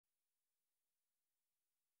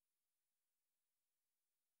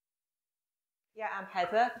Yeah, I'm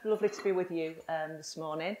Heather. Lovely to be with you this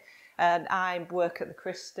morning. And I work at the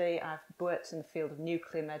Christie. I've worked in the field of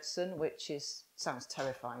nuclear medicine, which sounds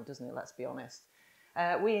terrifying, doesn't it? Let's be honest.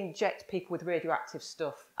 We inject people with radioactive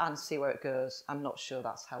stuff and see where it goes. I'm not sure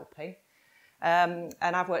that's helping. And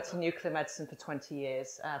I've worked in nuclear medicine for 20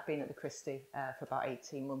 years. I've been at the Christie for about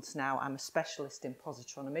 18 months now. I'm a specialist in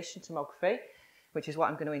positron emission tomography, which is what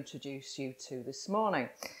I'm going to introduce you to this morning.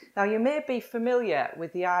 Now, you may be familiar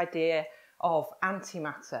with the idea of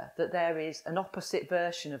antimatter, that there is an opposite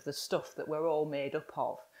version of the stuff that we're all made up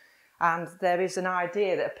of. And there is an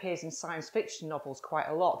idea that appears in science fiction novels quite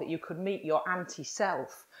a lot, that you could meet your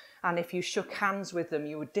anti-self, and if you shook hands with them,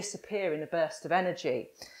 you would disappear in a burst of energy.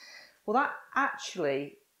 Well, that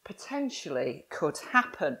actually, potentially, could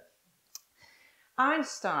happen.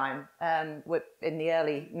 Einstein, in the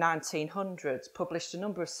early 1900s, published a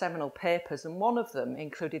number of seminal papers, and one of them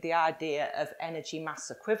included the idea of energy-mass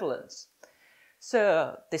equivalence.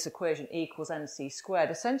 So this equation equals mc squared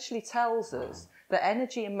essentially tells us that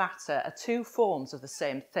energy and matter are two forms of the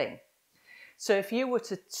same thing. So if you were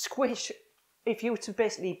to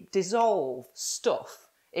basically dissolve stuff,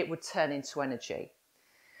 it would turn into energy.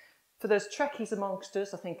 For those Trekkies amongst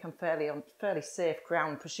us, I think I'm on fairly safe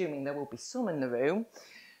ground, presuming there will be some in the room.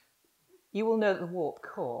 You will know that the warp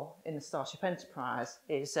core in the Starship Enterprise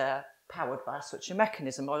is powered by such a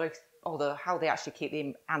mechanism, although how they actually keep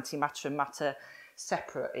the antimatter and matter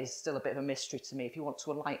separate is still a bit of a mystery to me. If you want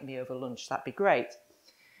to enlighten me over lunch, that'd be great.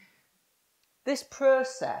 This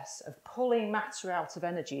process of pulling matter out of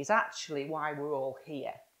energy is actually why we're all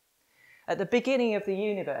here. At the beginning of the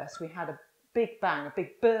universe, we had a big bang, a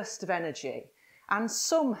big burst of energy, and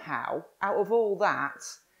somehow, out of all that,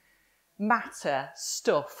 matter,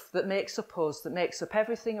 stuff that makes up us, that makes up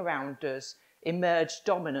everything around us, emerged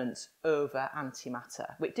dominant over antimatter.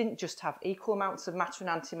 It didn't just have equal amounts of matter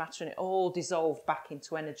and antimatter, and it all dissolved back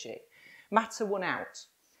into energy. Matter won out.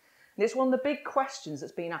 And it's one of the big questions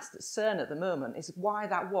that's being asked at CERN at the moment, is why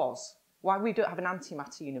that was. Why we don't have an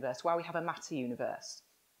antimatter universe, why we have a matter universe.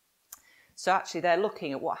 So actually they're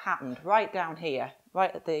looking at what happened right down here,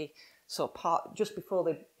 right at the sort of part, just before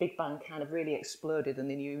the Big Bang kind of really exploded and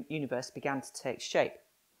the new universe began to take shape.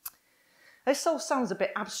 This all sounds a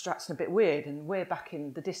bit abstract and a bit weird and way back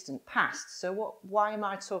in the distant past. So why am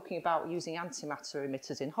I talking about using antimatter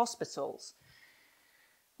emitters in hospitals?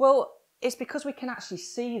 Well, it's because we can actually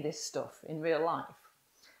see this stuff in real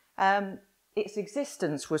life. Its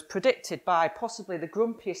existence was predicted by possibly the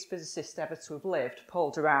grumpiest physicist ever to have lived,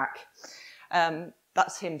 Paul Dirac.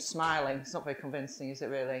 That's him smiling. It's not very convincing, is it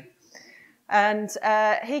really? And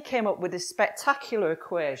he came up with this spectacular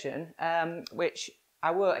equation, which I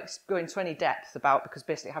won't go into any depth about because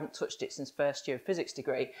basically I haven't touched it since first year of physics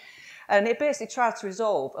degree. And it basically tries to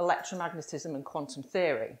resolve electromagnetism and quantum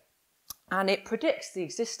theory. And it predicts the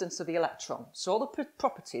existence of the electron. So all the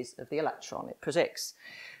properties of the electron it predicts.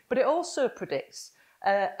 But it also predicts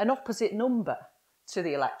an opposite number to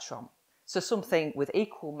the electron. So something with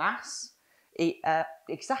equal mass,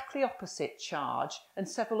 exactly opposite charge, and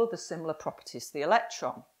several other similar properties to the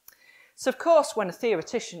electron. So of course, when a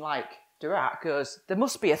theoretician like Dirac goes, there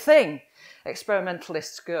must be a thing,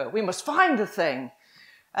 experimentalists go, we must find the thing.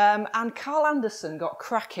 And Carl Anderson got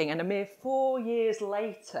cracking and a mere 4 years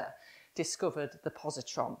later discovered the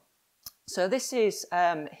positron. So this is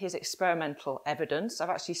his experimental evidence.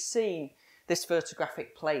 I've actually seen this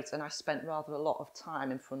photographic plate and I spent rather a lot of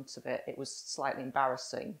time in front of it. It was slightly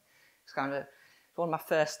embarrassing. It's kind of one of my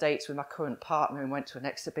first dates with my current partner and went to an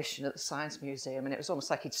exhibition at the Science Museum, and it was almost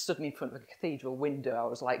like he'd stood me in front of a cathedral window. I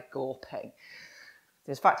was like gawping.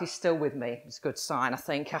 In fact, he's still with me. It's a good sign, I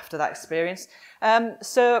think, after that experience.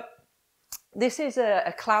 So this is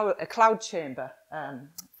a cloud chamber,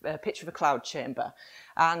 a picture of a cloud chamber.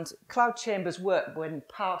 And cloud chambers work when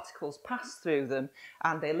particles pass through them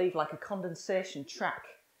and they leave like a condensation track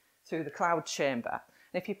through the cloud chamber.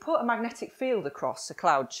 And if you put a magnetic field across a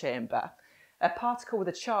cloud chamber, a particle with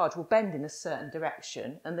a charge will bend in a certain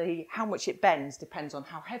direction, and how much it bends depends on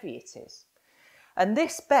how heavy it is. And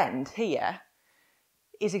this bend here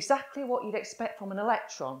is exactly what you'd expect from an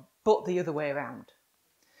electron, but the other way around.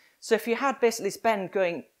 So if you had basically this bend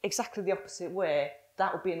going exactly the opposite way,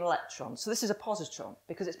 that would be an electron. So this is a positron,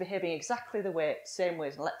 because it's behaving exactly the same way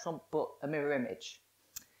as an electron, but a mirror image.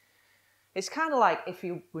 It's kind of like if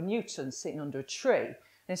you were Newton sitting under a tree, and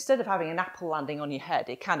instead of having an apple landing on your head,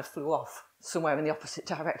 it kind of flew off somewhere in the opposite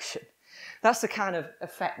direction. That's the kind of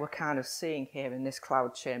effect we're kind of seeing here in this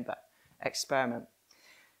cloud chamber experiment.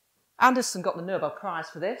 Anderson got the Nobel Prize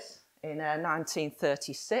for this in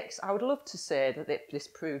 1936. I would love to say that this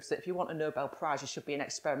proves that if you want a Nobel Prize, you should be an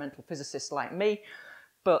experimental physicist like me,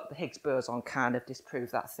 but the Higgs boson kind of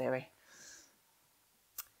disproved that theory.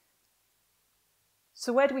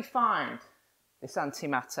 So where do we find this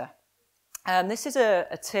antimatter? This is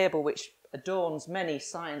a table which adorns many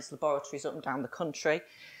science laboratories up and down the country,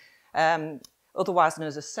 otherwise known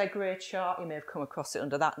as a SEGRrl chart. You may have come across it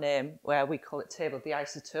under that name, where we call it Table of the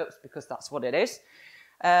Isotopes, because that's what it is.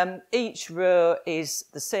 Each row is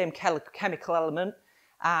the same chemical element,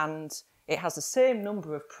 and it has the same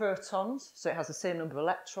number of protons, so it has the same number of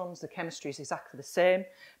electrons. The chemistry is exactly the same,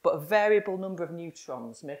 but a variable number of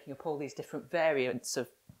neutrons, making up all these different variants of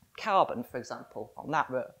carbon, for example, on that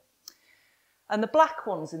row. And the black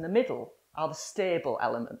ones in the middle are the stable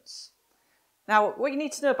elements. Now, what you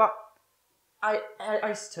need to know about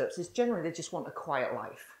isotopes is generally they just want a quiet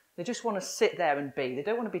life. They just want to sit there and be. They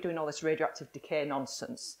don't want to be doing all this radioactive decay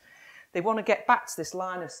nonsense. They want to get back to this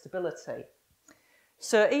line of stability.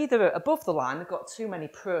 So either above the line, they've got too many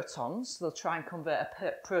protons. They'll try and convert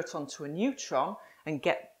a proton to a neutron and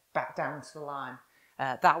get back down to the line.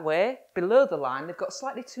 That way, below the line, they've got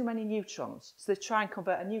slightly too many neutrons. So they try and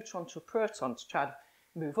convert a neutron to a proton to try to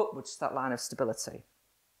move upwards to that line of stability.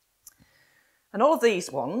 And all of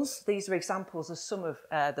these ones, these are examples of some of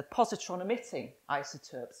the positron emitting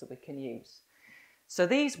isotopes that we can use. So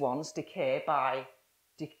these ones decay by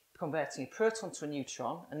converting a proton to a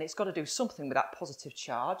neutron, and it's got to do something with that positive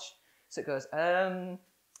charge. So it goes,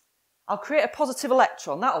 I'll create a positive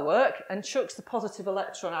electron, that'll work, and chucks the positive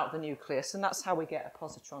electron out of the nucleus, and that's how we get a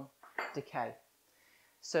positron decay.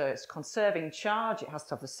 So it's conserving charge, it has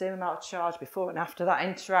to have the same amount of charge before and after that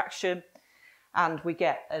interaction, and we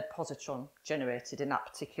get a positron generated in that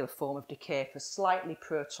particular form of decay for slightly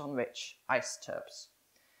proton-rich isotopes.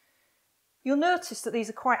 You'll notice that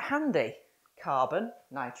these are quite handy. Carbon,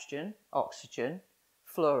 nitrogen, oxygen,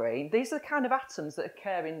 fluorine. These are the kind of atoms that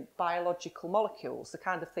occur in biological molecules, the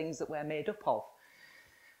kind of things that we're made up of.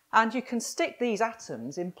 And you can stick these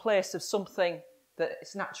atoms in place of something that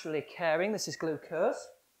is naturally occurring. This is glucose.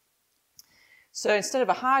 So instead of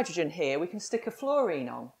a hydrogen here, we can stick a fluorine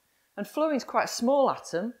on. And fluorine is quite a small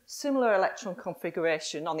atom, similar electron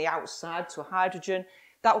configuration on the outside to a hydrogen.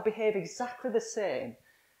 That will behave exactly the same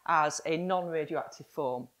as a non-radioactive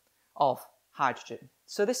form of hydrogen.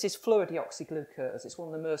 So this is fluorodeoxyglucose. It's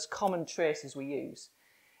one of the most common traces we use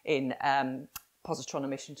in positron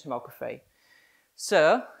emission tomography.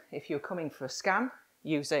 So if you're coming for a scan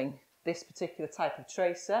using this particular type of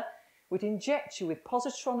tracer, we'd inject you with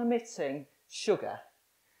positron emitting sugar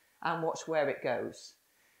and watch where it goes.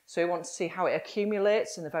 So we want to see how it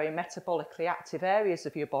accumulates in the very metabolically active areas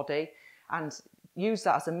of your body and use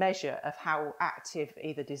that as a measure of how active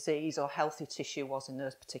either disease or healthy tissue was in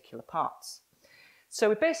those particular parts. So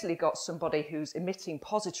we basically got somebody who's emitting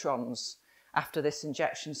positrons after this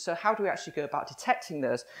injection. So how do we actually go about detecting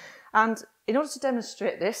those? And in order to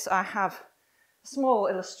demonstrate this, I have a small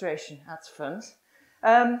illustration at front.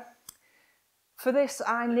 For this,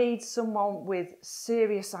 I need someone with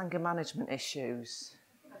serious anger management issues.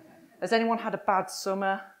 Has anyone had a bad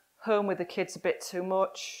summer? Home with the kids a bit too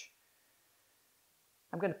much?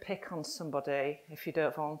 I'm going to pick on somebody if you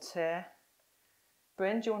don't volunteer.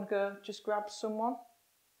 Bryn, do you want to go just grab someone?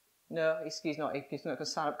 No, he's not going to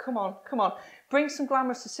sign up. Come on, come on. Bring some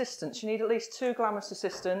glamorous assistants. You need at least 2 glamorous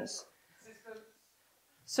assistants.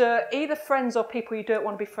 So either friends or people you don't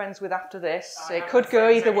want to be friends with after this. It could go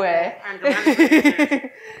either way.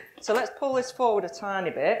 So let's pull this forward a tiny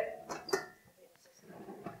bit.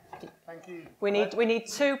 Thank you. We need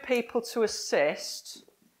 2 people to assist.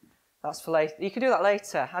 That's for later. You can do that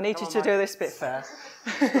later. I need you to do this bit first.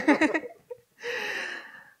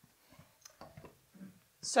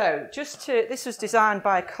 So, this was designed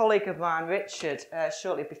by a colleague of mine, Richard,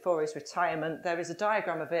 shortly before his retirement. There is a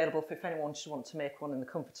diagram available if anyone should want to make one in the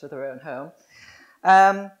comfort of their own home.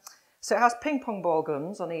 So it has ping pong ball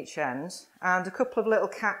guns on each end and a couple of little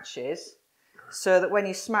catches so that when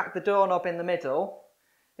you smack the doorknob in the middle,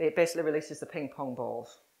 it basically releases the ping pong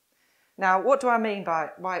balls. Now, what do I mean by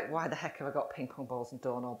why the heck have I got ping pong balls and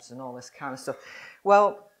doorknobs and all this kind of stuff?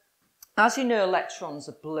 Well, as you know, electrons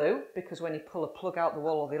are blue because when you pull a plug out the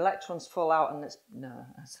wall, all the electrons fall out and it's... No,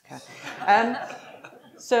 that's okay.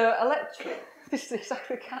 This is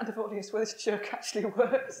exactly the kind of audience where this joke actually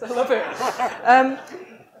works. I love it.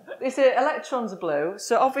 Electrons are blue,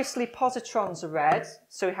 so obviously positrons are red.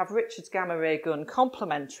 So we have Richard's gamma ray gun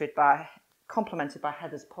complemented by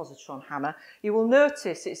Heather's positron hammer. You will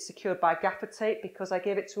notice it's secured by gaffer tape because I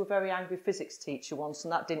gave it to a very angry physics teacher once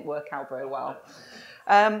and that didn't work out very well.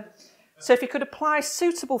 So if you could apply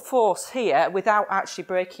suitable force here without actually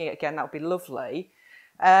breaking it again, that would be lovely.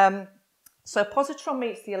 So So positron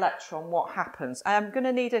meets the electron, what happens? I'm going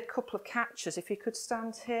to need a couple of catchers. If you could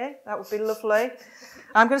stand here, that would be lovely.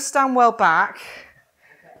 I'm going to stand well back.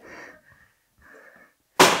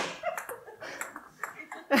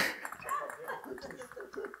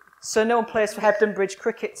 So no one plays for Hebden Bridge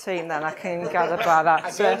cricket team then, I can gather by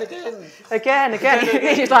that. Again.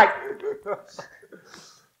 He's like...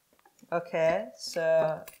 Okay,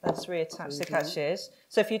 so let's reattach the catches.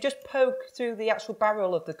 So if you just poke through the actual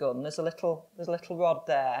barrel of the gun, there's a little rod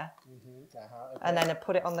there. Okay. And then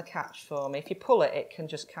put it on the catch for me. If you pull it, it can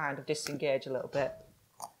just kind of disengage a little bit.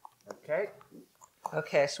 Okay.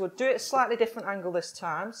 Okay, so we'll do it at a slightly different angle this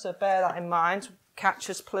time, so bear that in mind.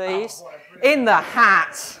 Catchers, please. In the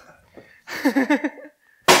hat.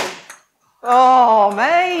 Oh,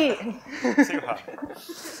 mate. Too high.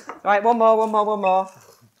 Right, one more.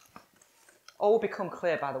 All will become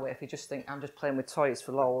clear, by the way, if you just think I'm just playing with toys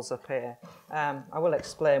for lols up here. I will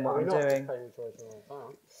explain what I'm doing.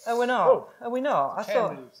 Oh, we're not? Oh. Are we not? I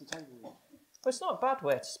thought... Well, it's not a bad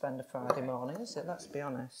way to spend a Friday morning, is it? Let's be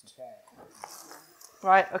honest.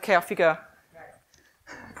 Right, okay, off you go.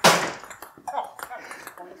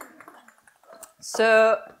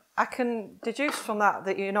 So I can deduce from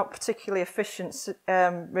that you're not particularly efficient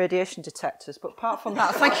radiation detectors, but apart from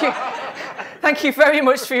that, thank you very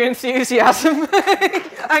much for your enthusiasm.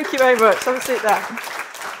 Thank you very much. Have a seat there.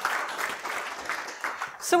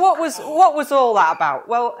 So what was all that about?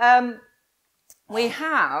 Well, we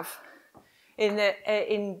have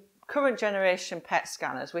in current generation PET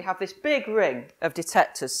scanners, we have this big ring of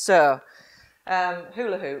detectors. So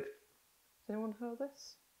hula hoop. Does anyone hold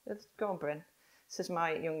this? Go on, Bryn. This is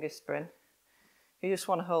my youngest Bryn. You just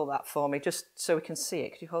want to hold that for me, just so we can see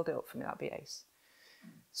it. Could you hold it up for me? That'd be ace.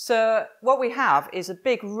 So what we have is a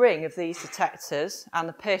big ring of these detectors, and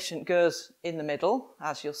the patient goes in the middle.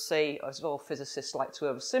 As you'll see, as all physicists like to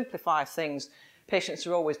oversimplify things, patients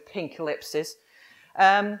are always pink ellipses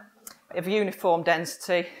of uniform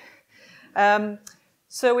density.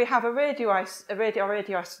 So we have a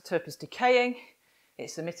radioisotope is decaying.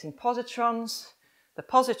 It's emitting positrons. The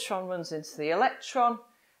positron runs into the electron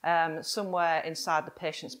somewhere inside the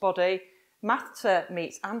patient's body. Matter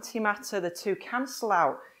meets antimatter. The two cancel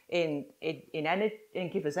out in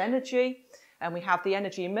give us energy. And we have the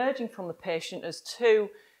energy emerging from the patient as two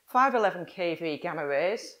 511 kV gamma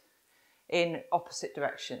rays in opposite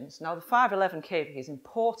directions. Now, the 511 kV is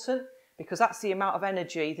important because that's the amount of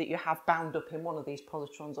energy that you have bound up in one of these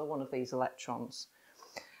positrons or one of these electrons.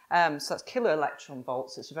 So that's kilo electron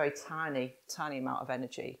volts. It's a very tiny amount of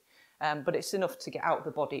energy, but it's enough to get out of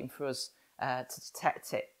the body and for us to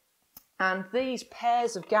detect it. And these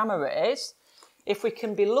pairs of gamma rays, if we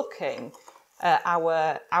can be looking at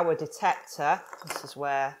our detector, this is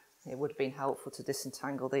where it would have been helpful to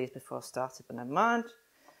disentangle these before I started, but never mind.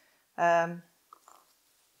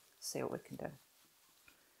 See what we can do.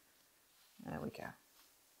 There we go.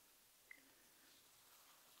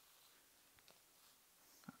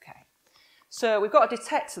 So we've got a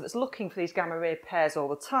detector that's looking for these gamma ray pairs all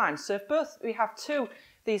the time. So if we have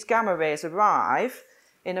these gamma rays arrive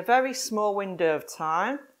in a very small window of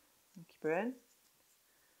time. Thank you, Bryn.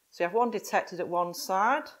 So you have one detected at one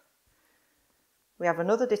side. We have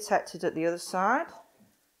another detected at the other side.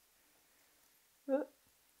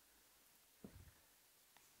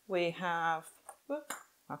 We have...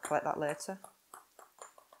 I'll collect that later.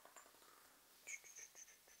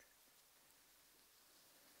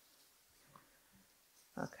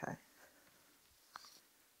 Okay,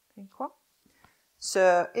 pink one.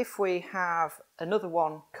 So if we have another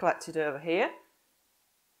one collected over here,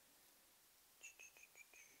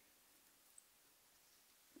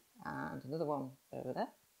 and another one over there,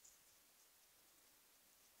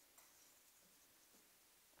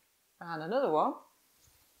 and another one,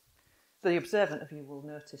 the observant of you will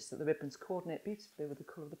notice that the ribbons coordinate beautifully with the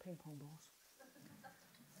colour of the ping pong balls.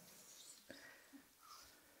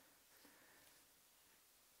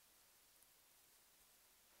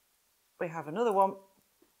 We have another one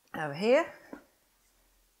over here,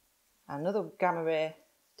 another gamma ray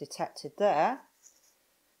detected there.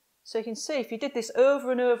 So you can see if you did this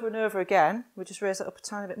over and over and over again, we'll just raise it up a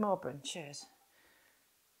tiny bit more, Bryn, cheers.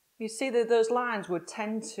 You see that those lines would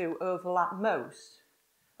tend to overlap most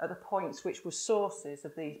at the points which were sources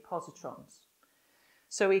of these positrons.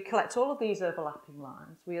 So we collect all of these overlapping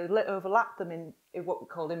lines, we overlap them in what we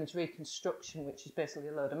call image reconstruction, which is basically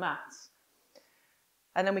a load of maths.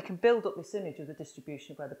 And then we can build up this image of the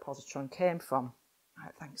distribution of where the positron came from. All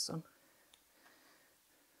right, thanks, son.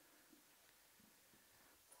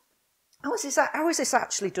 How is this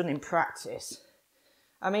actually done in practice?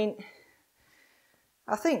 I mean,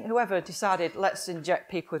 I think whoever decided let's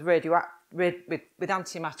inject people with with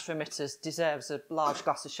antimatter emitters deserves a large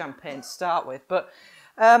glass of champagne to start with. But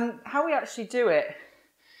how we actually do it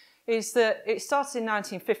is that it started in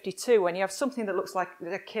 1952 when you have something that looks like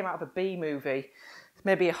it came out of a B movie,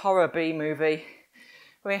 maybe a horror B movie.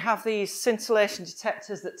 We have these scintillation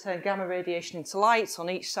detectors that turn gamma radiation into light on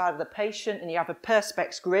each side of the patient, and you have a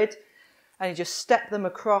perspex grid, and you just step them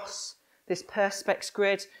across this perspex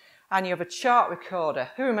grid, and you have a chart recorder.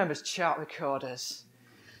 Who remembers chart recorders?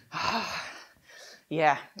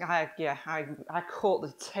 Yeah, I caught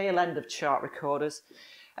the tail end of chart recorders.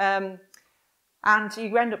 And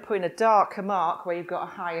you end up putting a darker mark where you've got a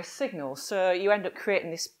higher signal. So you end up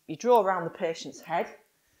creating this, you draw around the patient's head,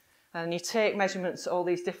 and you take measurements at all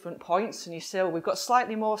these different points, and you say, oh, we've got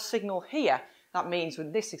slightly more signal here. That means,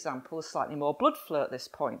 with this example, there's slightly more blood flow at this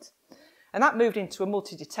point. And that moved into a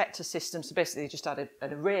multi-detector system, so basically they just had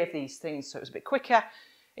an array of these things, so it was a bit quicker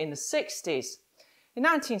in the 60s. In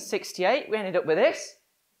 1968, we ended up with this.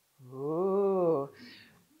 Ooh.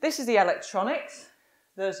 This is the electronics.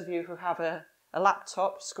 Those of you who have a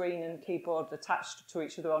laptop, screen and keyboard attached to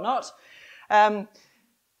each other or not,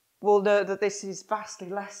 will know that this is vastly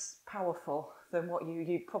less powerful than what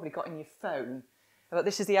you probably got in your phone. But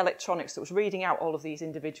this is the electronics that was reading out all of these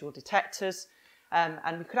individual detectors.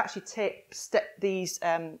 And we could actually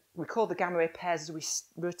record the gamma ray pairs as we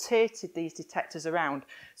rotated these detectors around.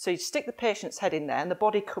 So you stick the patient's head in there and the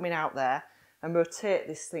body coming out there and rotate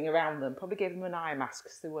this thing around them. Probably gave them an eye mask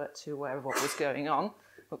because they weren't too aware of what was going on.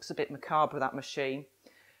 Looks a bit macabre, that machine.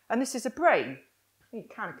 And this is a brain. You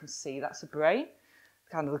kind of can see that's a brain.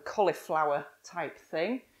 Kind of a cauliflower type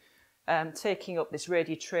thing. Taking up this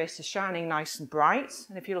radio tracer, shining nice and bright.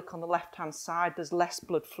 And if you look on the left-hand side, there's less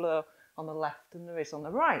blood flow on the left than there is on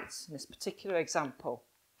the right in this particular example.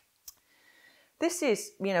 This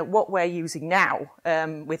is, what we're using now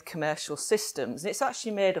with commercial systems. And it's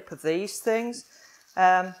actually made up of these things.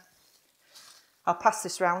 I'll pass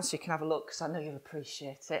this round so you can have a look because I know you'll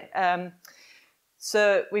appreciate it.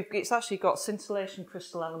 So it's actually got scintillation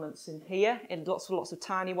crystal elements in here, in lots of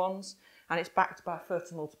tiny ones, and it's backed by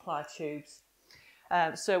photomultiplier tubes.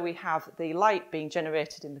 So we have the light being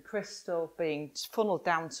generated in the crystal being funneled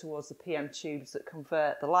down towards the PM tubes that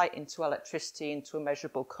convert the light into electricity into a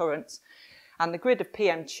measurable current. And the grid of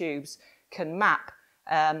PM tubes can map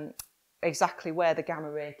exactly where the gamma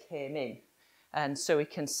ray came in. And so we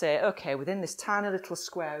can say, okay, within this tiny little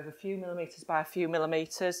square of a few millimetres by a few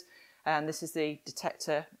millimetres, and this is the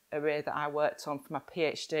detector array that I worked on for my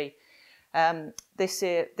PhD,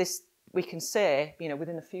 we can say,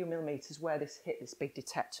 within a few millimetres where this hit this big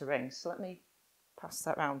detector ring. So let me pass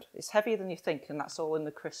that round. It's heavier than you think, and that's all in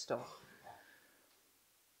the crystal.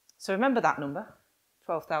 So remember that number,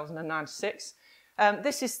 12,096.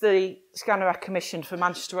 This is the scanner I commissioned for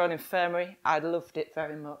Manchester Royal Infirmary. I loved it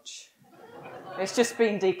very much. It's just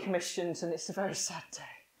been decommissioned, and it's a very sad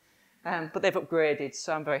day. But they've upgraded,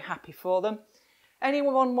 so I'm very happy for them.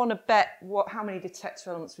 Anyone want to bet how many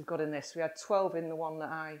detector elements we've got in this? We had 12 in the one that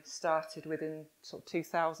I started with in sort of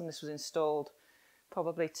 2000. This was installed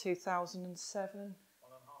probably 2007. 1.5 million.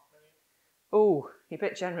 Oh, you're a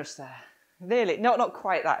bit generous there. Really, not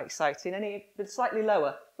quite that exciting. But slightly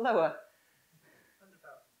lower. 100,000.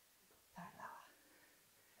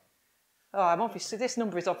 Oh, this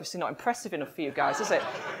number is obviously not impressive enough for you guys, is it?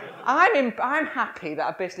 I'm happy that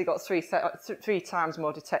I've basically got three times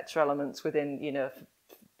more detector elements within,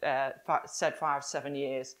 5-7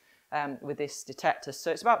 years with this detector. So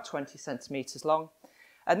it's about 20 centimetres long.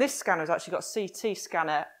 And this scanner has actually got a CT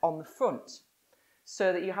scanner on the front,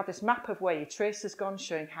 so that you have this map of where your tracer's gone,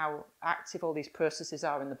 showing how active all these processes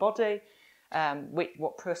are in the body.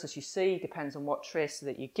 What process you see depends on what tracer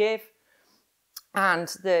that you give.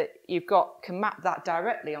 And can map that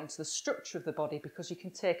directly onto the structure of the body, because you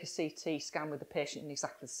can take a CT scan with the patient in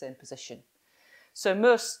exactly the same position. So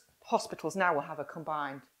most hospitals now will have a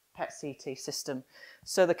combined PET-CT system.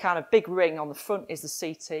 So the kind of big ring on the front is the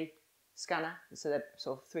CT scanner, so the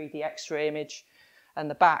sort of 3D X-ray image, and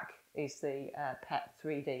the back is the PET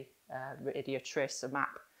 3D radio tracer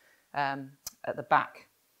map at the back.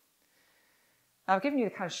 I've given you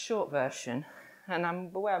the kind of short version. And I'm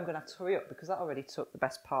aware I'm going to have to hurry up because that already took the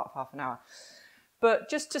best part of half an hour. But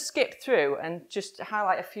just to skip through and just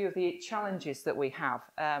highlight a few of the challenges that we have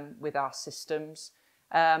with our systems.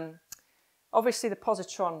 Obviously, the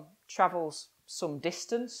positron travels some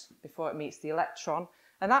distance before it meets the electron.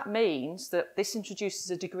 And that means that this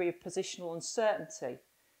introduces a degree of positional uncertainty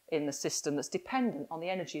in the system that's dependent on the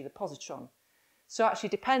energy of the positron. So actually,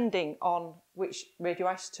 depending on which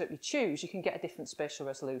radioisotope you choose, you can get a different spatial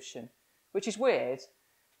resolution, which is weird,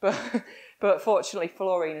 but fortunately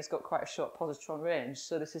fluorine has got quite a short positron range,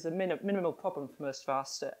 so this is a minimal problem for most of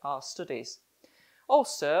our studies.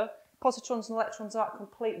 Also, positrons and electrons aren't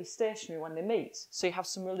completely stationary when they meet, so you have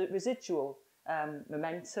some residual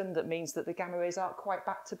momentum that means that the gamma rays aren't quite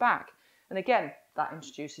back to back. And again, that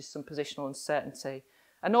introduces some positional uncertainty.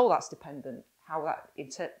 And all that's dependent, how that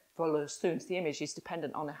follows through into the image is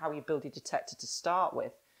dependent on how you build your detector to start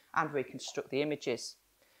with and reconstruct the images.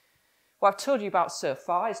 What I've told you about so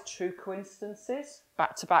far is true coincidences,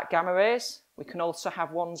 back-to-back gamma rays. We can also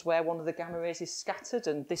have ones where one of the gamma rays is scattered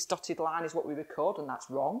and this dotted line is what we record, and that's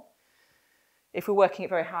wrong. If we're working at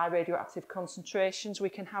very high radioactive concentrations, we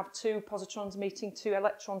can have two positrons meeting two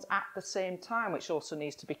electrons at the same time, which also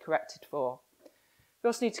needs to be corrected for. We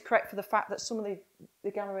also need to correct for the fact that some of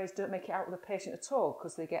the gamma rays don't make it out of the patient at all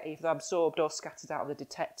because they get either absorbed or scattered out of the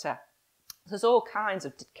detector. There's all kinds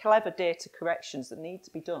of clever data corrections that need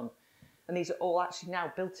to be done. And these are all actually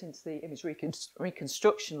now built into the image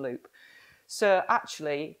reconstruction loop. So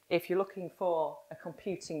actually, if you're looking for a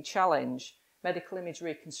computing challenge, medical image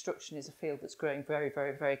reconstruction is a field that's growing very,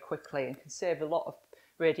 very, very quickly and can save a lot of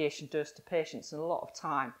radiation dose to patients and a lot of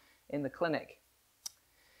time in the clinic.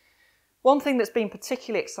 One thing that's been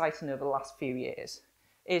particularly exciting over the last few years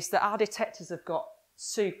is that our detectors have got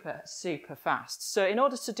super, super fast. So in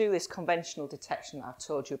order to do this conventional detection that I've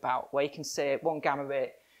told you about, where you can say one gamma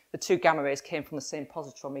ray, the two gamma rays came from the same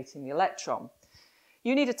positron meeting the electron,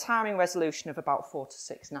 you need a timing resolution of about 4 to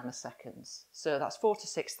 6 nanoseconds. So that's 4 to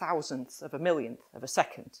 6 thousandths of a millionth of a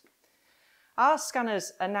second. Our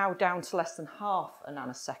scanners are now down to less than half a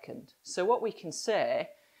nanosecond. So what we can say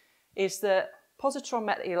is that positron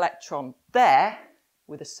met the electron there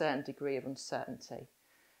with a certain degree of uncertainty.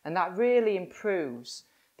 And that really improves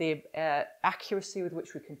the accuracy with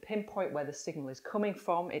which we can pinpoint where the signal is coming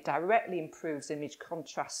from. It directly improves image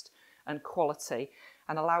contrast and quality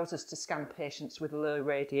and allows us to scan patients with a low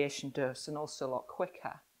radiation dose and also a lot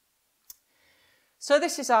quicker. So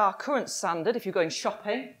this is our current standard if you're going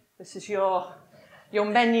shopping. This is your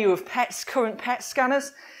menu of current PET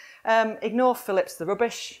scanners. Ignore Philips, the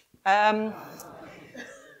rubbish.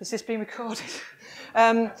 Is this being recorded?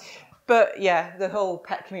 But yeah, the whole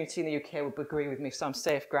PET community in the UK would agree with me, so I'm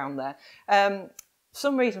safe ground there. For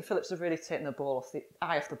some reason, Philips have really taken the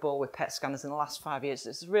eye off the ball with PET scanners in the last 5 years.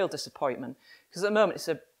 It's a real disappointment because at the moment it's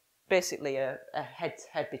basically a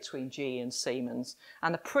head-to-head between GE and Siemens,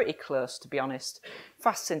 and they're pretty close, to be honest.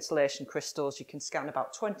 Fast scintillation crystals, you can scan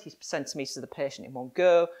about 20 centimetres of the patient in one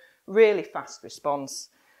go, really fast response,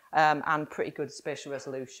 and pretty good spatial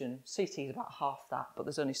resolution. CT is about half that, but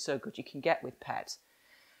there's only so good you can get with PET.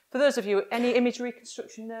 For those of you, any image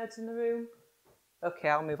reconstruction nerds in the room? Okay,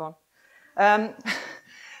 I'll move on.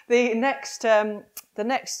 The next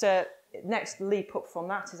leap up from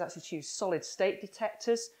that is actually to use solid state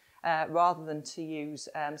detectors rather than to use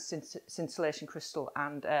scintillation crystal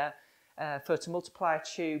and photomultiplier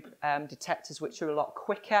tube detectors, which are a lot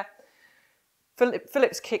quicker.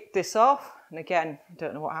 Philips kicked this off, and again, I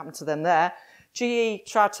don't know what happened to them there. GE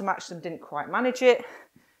tried to match them, didn't quite manage it.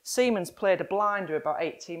 Siemens played a blinder about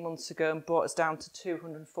 18 months ago and brought us down to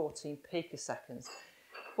 214 picoseconds.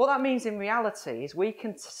 What that means in reality is we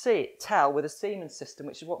can tell with a Siemens system,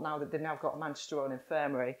 which is what now that they've now got Manchester Royal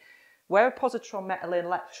Infirmary, where a positron met an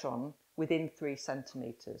electron within 3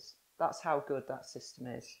 centimetres. That's how good that system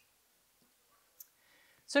is.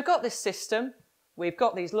 So we've got this system. We've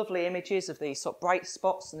got these lovely images of these sort of bright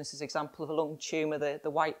spots, and this is an example of a lung tumour, the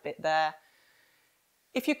white bit there.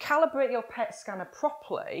 If you calibrate your PET scanner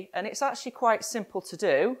properly, and it's actually quite simple to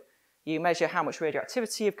do, you measure how much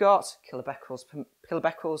radioactivity you've got, kilobecquerels,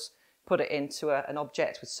 put it into an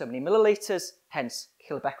object with so many millilitres, hence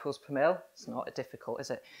kilobecquerels per mil. It's not difficult, is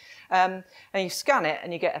it? And you scan it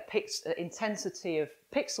and you get a intensity of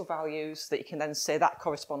pixel values that you can then say that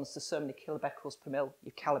corresponds to so many kilobecquerels per mil.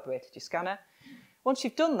 You've calibrated your scanner. Once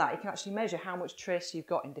you've done that, you can actually measure how much trace you've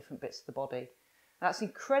got in different bits of the body. That's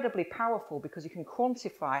incredibly powerful because you can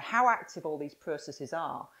quantify how active all these processes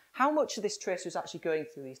are, how much of this tracer is actually going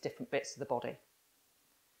through these different bits of the body.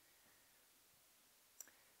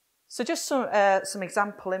 So just some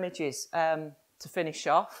example images to finish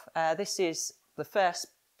off. This is the first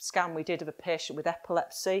scan we did of a patient with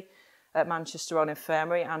epilepsy at Manchester Royal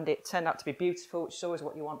Infirmary, and it turned out to be beautiful, which is always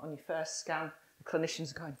what you want on your first scan. The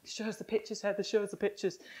clinicians are going, show us the pictures, Heather, show us the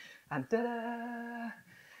pictures, and da-da!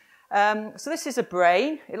 So this is a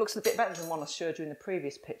brain. It looks a bit better than one I showed you in the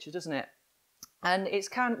previous picture, doesn't it? And it's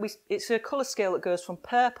a colour scale that goes from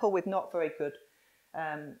purple with not very good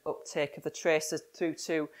uptake of the tracers through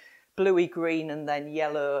to bluey green and then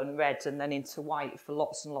yellow and red and then into white for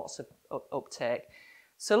lots and lots of uptake.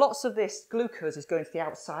 So lots of this glucose is going to the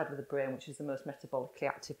outside of the brain, which is the most metabolically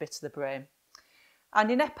active bit of the brain.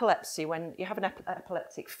 And in epilepsy, when you have an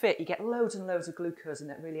epileptic fit, you get loads and loads of glucose in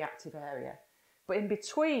that really active area. But in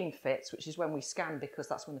between fits, which is when we scan because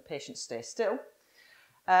that's when the patient stays still,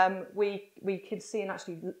 we can see an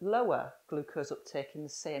actually lower glucose uptake in the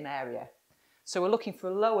same area. So we're looking for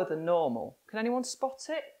a lower than normal. Can anyone spot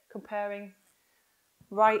it? Comparing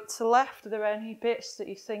right to left, are there any bits that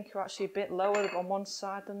you think are actually a bit lower on one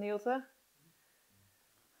side than the other?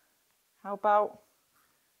 How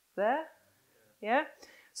there? Yeah?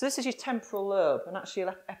 So this is your temporal lobe, and actually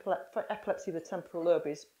epilepsy of the temporal lobe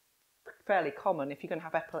is fairly common. If you're going to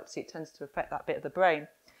have epilepsy, it tends to affect that bit of the brain.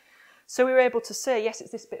 So we were able to say, yes,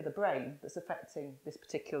 it's this bit of the brain that's affecting this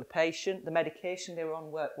particular patient. The medication they were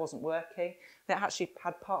on wasn't working. They actually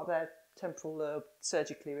had part of their temporal lobe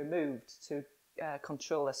surgically removed to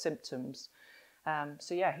control their symptoms.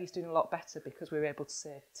 So yeah, he's doing a lot better because we were able to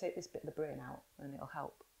say, take this bit of the brain out and it'll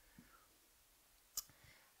help.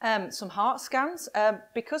 Some heart scans.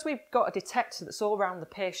 Because we've got a detector that's all around the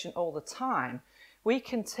patient all the time, we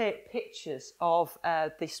can take pictures of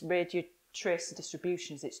this radio tracer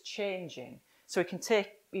distribution as it's changing. So we can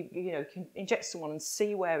can inject someone and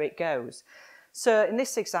see where it goes. So in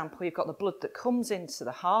this example, you've got the blood that comes into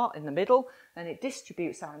the heart in the middle and it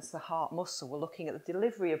distributes out into the heart muscle. We're looking at the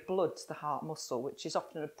delivery of blood to the heart muscle, which is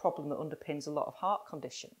often a problem that underpins a lot of heart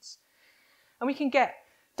conditions. And we can get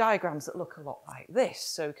diagrams that look a lot like this.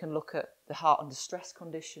 So we can look at the heart under stress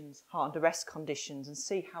conditions, heart under rest conditions, and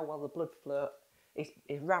see how well the blood flow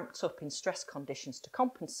is ramped up in stress conditions to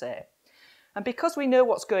compensate. And because we know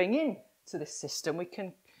what's going into this system, we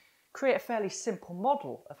can create a fairly simple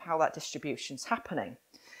model of how that distribution's happening.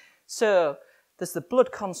 So there's the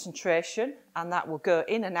blood concentration, and that will go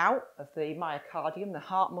in and out of the myocardium, the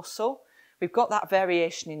heart muscle. We've got that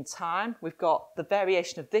variation in time. We've got the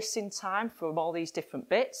variation of this in time from all these different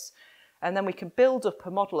bits. And then we can build up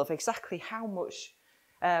a model of exactly how much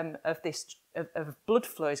of blood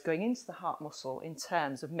flow is going into the heart muscle in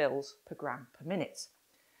terms of mils per gram per minute.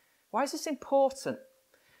 Why is this important?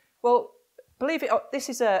 Well, believe it or not, this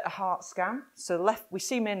is a heart scan. So we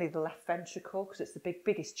see mainly the left ventricle because it's the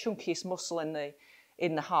biggest, chunkiest muscle in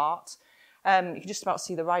the heart. You can just about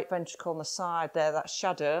see the right ventricle on the side there, that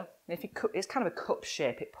shadow. And if you cut, it's kind of a cup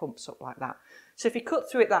shape, it pumps up like that. So if you cut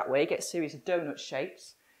through it that way, you get a series of donut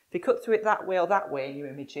shapes. If you cut through it that way or that way in your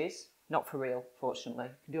images, not for real, fortunately.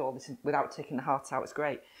 You can do all this without taking the heart out, it's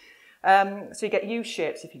great. So you get U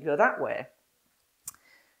shapes if you go that way.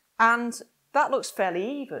 And that looks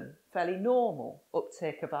fairly even, fairly normal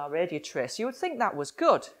uptake of our radiotrace. You would think that was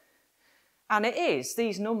good. And it is.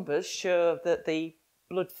 These numbers show that the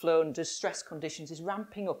blood flow under stress conditions is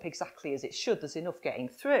ramping up exactly as it should. There's enough getting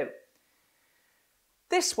through.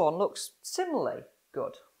 This one looks similarly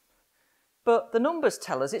good. But the numbers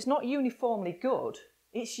tell us it's not uniformly good,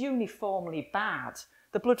 it's uniformly bad.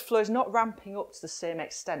 The blood flow is not ramping up to the same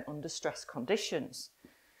extent under stress conditions.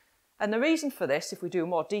 And the reason for this, if we do a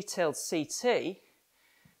more detailed CT,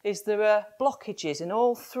 is there are blockages in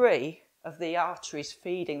all three of the arteries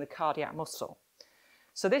feeding the cardiac muscle.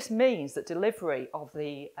 So this means that delivery of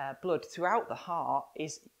the blood throughout the heart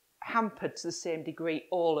is hampered to the same degree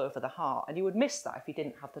all over the heart. And you would miss that if you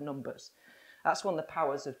didn't have the numbers. That's one of the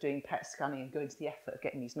powers of doing PET scanning and going to the effort of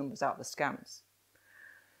getting these numbers out of the scans.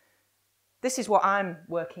 This is what I'm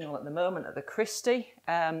working on at the moment at the Christie.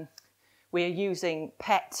 We are using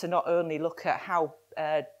PET to not only look at how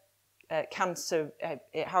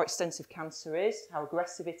how extensive cancer is, how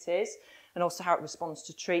aggressive it is, and also how it responds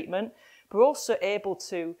to treatment. But we're also able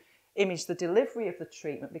to image the delivery of the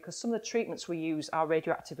treatment because some of the treatments we use are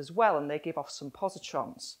radioactive as well, and they give off some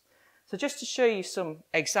positrons. So just to show you some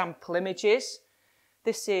example images,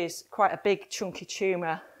 this is quite a big chunky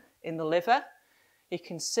tumour in the liver. You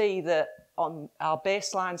can see that on our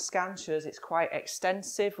baseline scan shows it's quite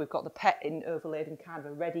extensive. We've got the PET overlaid in kind of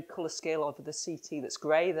a reddy colour scale over the CT that's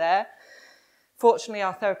grey there. Fortunately,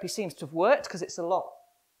 our therapy seems to have worked because it's a lot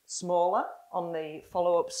smaller on the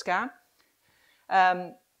follow-up scan.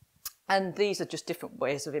 And these are just different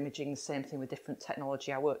ways of imaging the same thing with different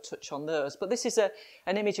technology. I won't touch on those. But this is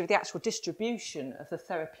an image of the actual distribution of the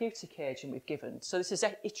therapeutic agent we've given. So this is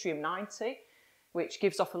yttrium-90, which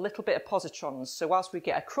gives off a little bit of positrons. So whilst we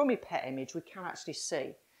get a crummy PET image, we can actually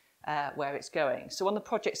see where it's going. So one of the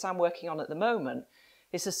projects I'm working on at the moment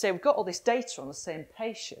is to say we've got all this data on the same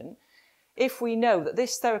patient. If we know that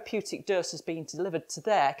this therapeutic dose has been delivered to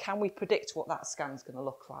there, can we predict what that scan's going to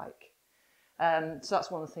look like? So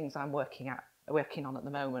that's one of the things I'm working on at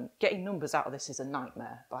the moment. Getting numbers out of this is a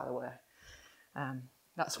nightmare, by the way.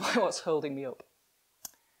 That's what's holding me up.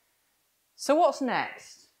 So what's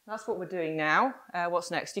next? That's what we're doing now. What's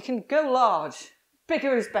next? You can go large.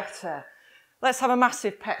 Bigger is better. Let's have a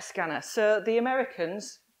massive PET scanner. So the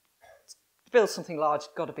Americans, to build something large,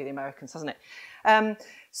 got to be the Americans, hasn't it?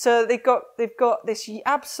 So they've got this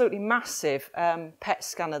absolutely massive PET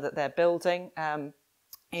scanner that they're building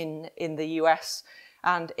in the US,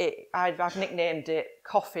 and I've nicknamed it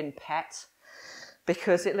Coffin PET,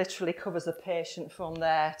 because it literally covers the patient from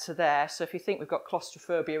there to there. So if you think we've got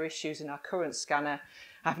claustrophobia issues in our current scanner,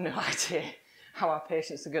 I have no idea how our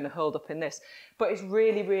patients are going to hold up in this. But it's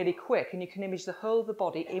really, really quick, and you can image the whole of the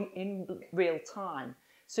body in real time.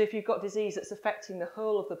 So if you've got disease that's affecting the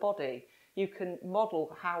whole of the body, you can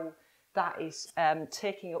model how that is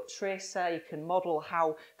taking up tracer. You can model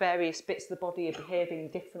how various bits of the body are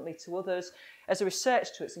behaving differently to others. As a research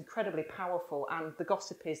tool, it's incredibly powerful, and the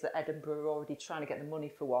gossip is that Edinburgh are already trying to get the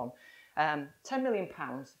money for one. £10 million,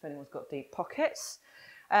 if anyone's got deep pockets.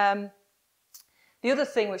 The other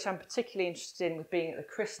thing which I'm particularly interested in with being at the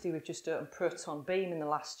Christie, we've just done proton beam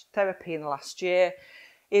therapy in the last year,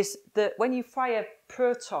 is that when you fire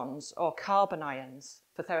protons or carbon ions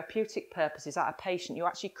for therapeutic purposes at a patient, you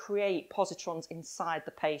actually create positrons inside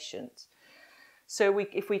the patient. So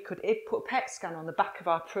if we could put a PET scan on the back of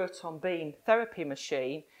our proton beam therapy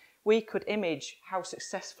machine, we could image how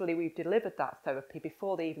successfully we've delivered that therapy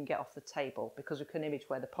before they even get off the table, because we can image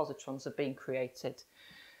where the positrons are being created.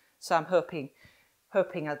 So I'm hoping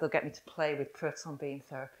they'll get me to play with proton beam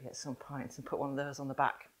therapy at some point and put one of those on the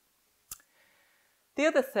back. The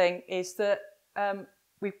other thing is that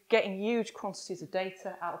we're getting huge quantities of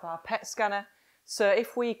data out of our PET scanner. So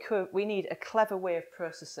if we need a clever way of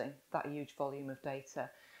processing that huge volume of data.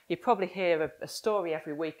 You probably hear a story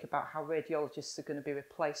every week about how radiologists are going to be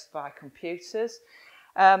replaced by computers.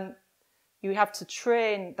 You have to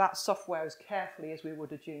train that software as carefully as we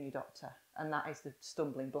would a junior doctor, and that is the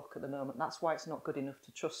stumbling block at the moment. That's why it's not good enough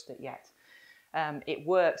to trust it yet. It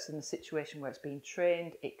works in the situation where it's being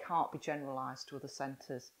trained. It can't be generalised to other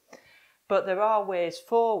centres. But there are ways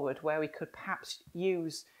forward where we could perhaps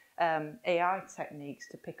use AI techniques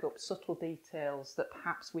to pick up subtle details that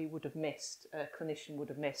perhaps we would have missed, a clinician would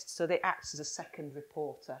have missed. So they act as a second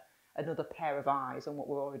reporter, another pair of eyes on what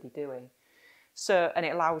we're already doing. So, and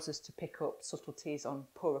it allows us to pick up subtleties on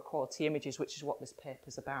poorer quality images, which is what this paper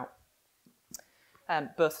is about.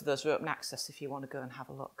 Both of those are open access if you want to go and have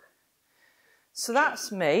a look. So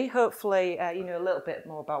that's me. Hopefully you know a little bit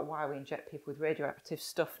more about why we inject people with radioactive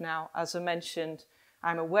stuff now. As I mentioned,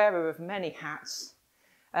 I'm aware of many hats,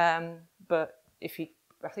 but I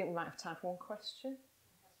think we might have time for one question.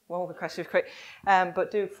 One more question, quick. But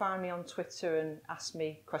do find me on Twitter and ask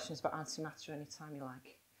me questions about antimatter anytime you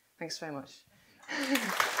like. Thanks very much.